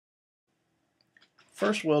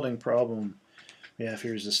First welding problem we have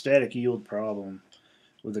here is the static yield problem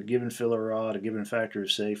with a given filler rod, a given factor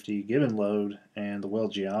of safety, given load, and the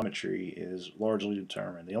weld geometry is largely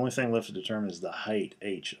determined. The only thing left to determine is the height,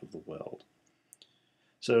 h, of the weld.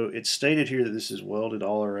 So it's stated here that this is welded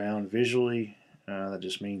all around visually. That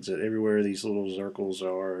just means that everywhere these little circles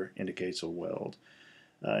are indicates a weld.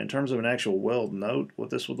 In terms of an actual weld note, what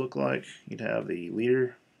this would look like, you'd have the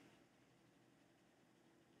leader.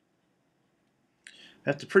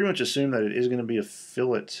 Have to pretty much assume that it is going to be a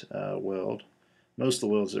fillet weld. Most of the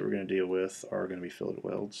welds that we're going to deal with are going to be fillet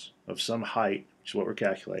welds of some height, which is what we're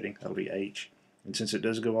calculating. That'll be h. And since it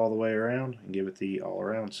does go all the way around, and give it the all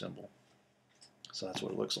around symbol. So that's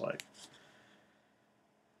what it looks like.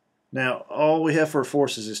 Now, all we have for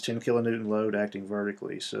force is this 10 kilonewton load acting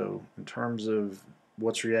vertically. So in terms of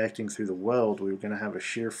what's reacting through the weld, we're going to have a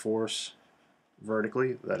shear force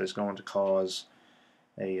vertically that is going to cause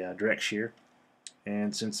a direct shear.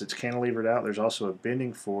 And since it's cantilevered out, there's also a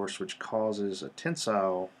bending force which causes a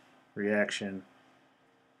tensile reaction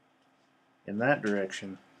in that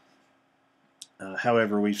direction.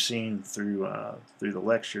 However, we've seen through the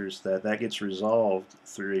lectures that that gets resolved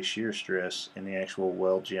through a shear stress in the actual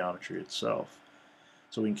weld geometry itself.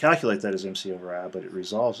 So we can calculate that as MC over I, but it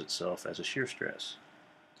resolves itself as a shear stress.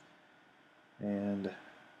 And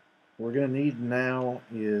what we're going to need now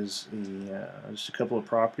is just a couple of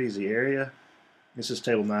properties. The area. This is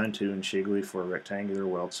table 9.2 in Shigley for a rectangular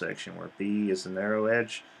weld section where B is the narrow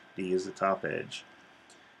edge, D is the top edge.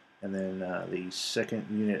 And then the second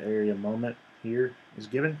unit area moment here is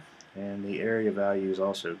given, and the area value is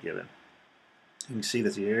also given. You can see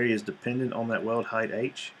that the area is dependent on that weld height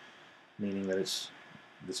h, meaning that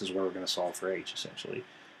this is where we're going to solve for h essentially.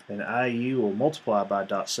 Then IU will multiply by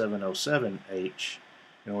 .707h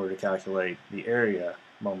in order to calculate the area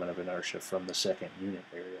moment of inertia from the second unit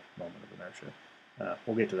area moment of inertia.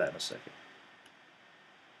 We'll get to that in a second.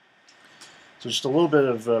 So just a little bit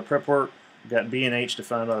of prep work. We've got B and H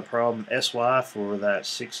defined by the problem. SY for that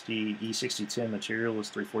E6010 material is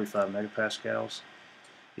 345 megapascals.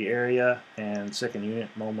 The area and second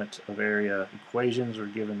unit moment of area equations are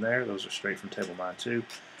given there. Those are straight from table 9.2.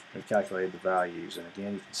 We've calculated the values, and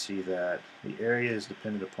again you can see that the area is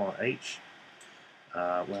dependent upon H.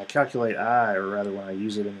 When I calculate I, or rather when I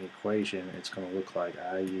use it in the equation, it's going to look like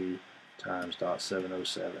IU times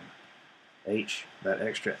 .707 h. That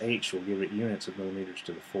extra h will give it units of millimeters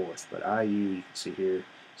to the fourth, but IU, you can see here,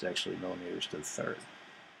 is actually millimeters to the third.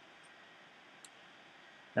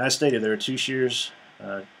 Now, as stated, there are two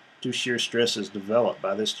shear stresses developed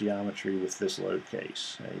by this geometry with this load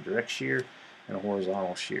case, a direct shear and a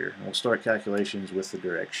horizontal shear. And we'll start calculations with the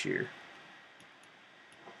direct shear.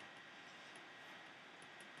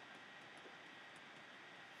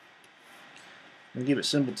 I'm going to give it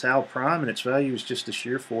symbol tau prime, and its value is just the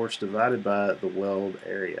shear force divided by the weld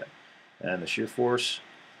area. And the shear force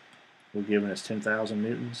we're given as 10,000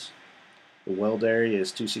 newtons. The weld area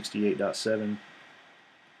is 268.7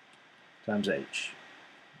 times h.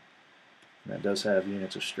 And that does have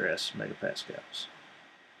units of stress, megapascals.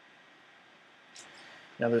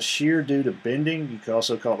 Now the shear due to bending, you could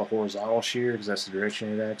also call it the horizontal shear because that's the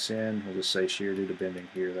direction it acts in. We'll just say shear due to bending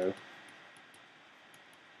here though.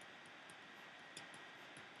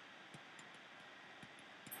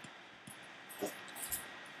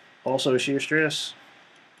 Also a shear stress,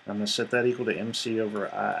 I'm going to set that equal to MC over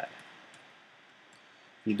I. If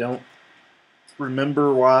you don't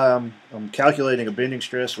remember why I'm calculating a bending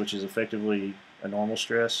stress, which is effectively a normal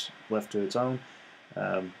stress left to its own,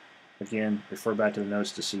 again, refer back to the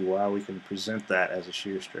notes to see why we can present that as a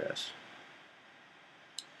shear stress.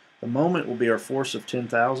 The moment will be our force of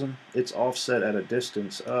 10,000. It's offset at a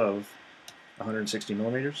distance of 160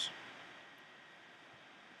 millimeters.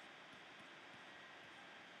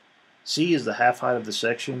 C is the half height of the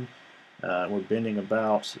section. We're bending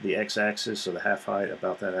about the x-axis, so the half height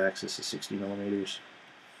about that axis is 60 millimeters.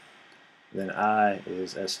 Then I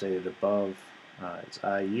is, as stated above, it's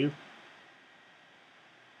IU.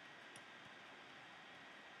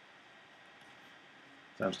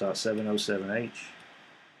 Times .707h.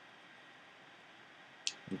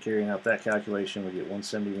 And carrying out that calculation, we get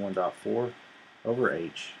 171.4 over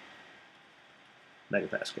h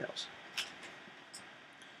megapascals.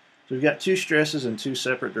 So we've got two stresses in two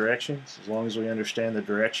separate directions. As long as we understand the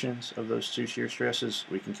directions of those two shear stresses,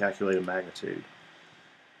 we can calculate a magnitude.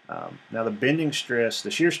 Now the bending stress, the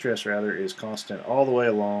shear stress rather, is constant all the way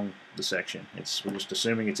along the section. We're just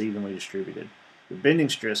assuming it's evenly distributed. The bending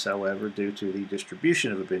stress, however, due to the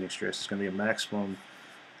distribution of the bending stress, is going to be a maximum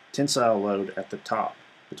tensile load at the top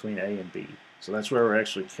between A and B. So that's where we're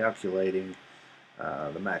actually calculating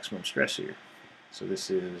the maximum stress here. So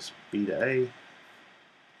this is B to A.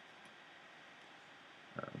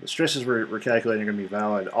 The stresses we're calculating are going to be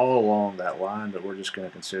valid all along that line, but we're just going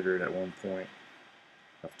to consider it at one point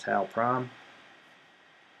of tau prime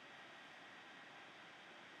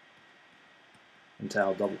and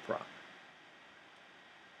tau double prime.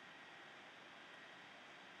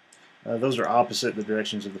 Those are opposite the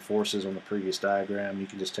directions of the forces on the previous diagram. You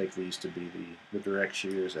can just take these to be the direct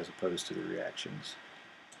shears as opposed to the reactions.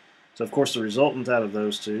 So of course the resultant out of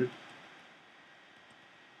those two,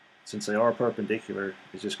 since they are perpendicular,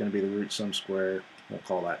 is just going to be the root sum square. We'll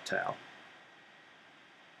call that tau.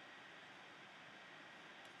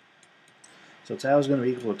 So tau is going to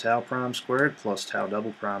be equal to tau prime squared plus tau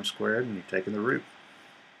double prime squared, and you've taken the root.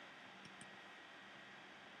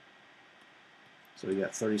 So we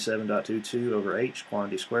got 37.22 over h,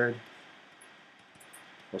 quantity squared,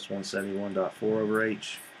 plus 171.4 over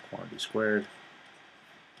h, quantity squared,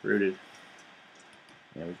 rooted.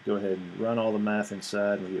 And we can go ahead and run all the math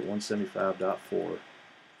inside, and we get 175.4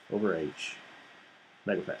 over h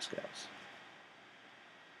megapascals.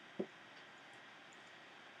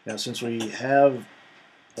 Now, since we have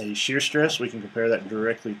a shear stress, we can compare that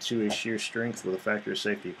directly to a shear strength with a factor of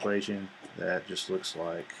safety equation that just looks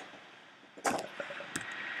like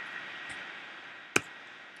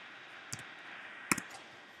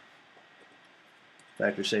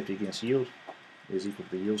factor of safety against yield is equal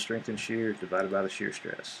to the yield strength in shear divided by the shear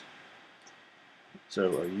stress.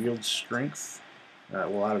 So our yield strength,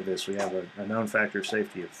 well, out of this we have a known factor of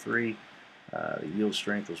safety of 3. The yield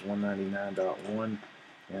strength was 199.1,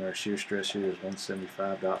 and our shear stress here is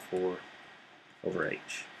 175.4 over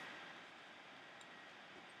h.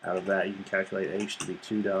 Out of that, you can calculate h to be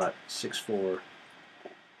 2.64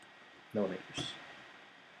 millimeters.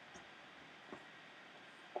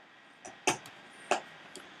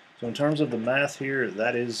 So in terms of the math here,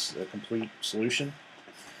 that is a complete solution.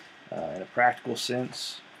 In a practical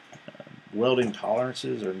sense, welding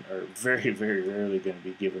tolerances are very, very rarely going to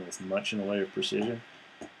be given with much in the way of precision.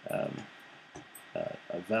 A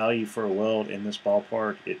value for a weld in this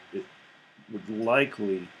ballpark, it would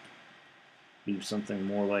likely be something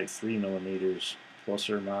more like 3 millimeters, plus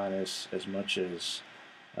or minus as much as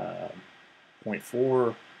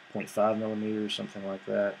 0.4, 0.5 millimeters, something like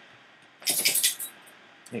that.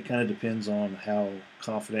 It kind of depends on how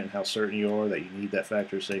confident and how certain you are that you need that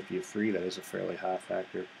factor of safety of 3. That is a fairly high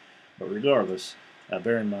factor. But regardless,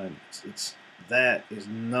 bear in mind, that is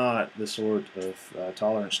not the sort of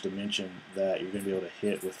tolerance dimension that you're going to be able to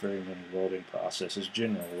hit with very many welding processes,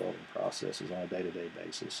 general welding processes on a day-to-day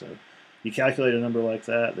basis. So you calculate a number like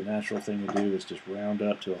that, the natural thing to do is just round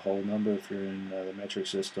up to a whole number if you're in the metric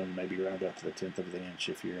system, maybe round up to the 1/10 of the inch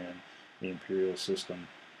if you're in the imperial system.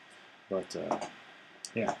 But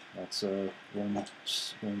yeah, that's one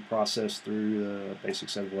process through the basic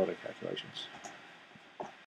set of welding calculations.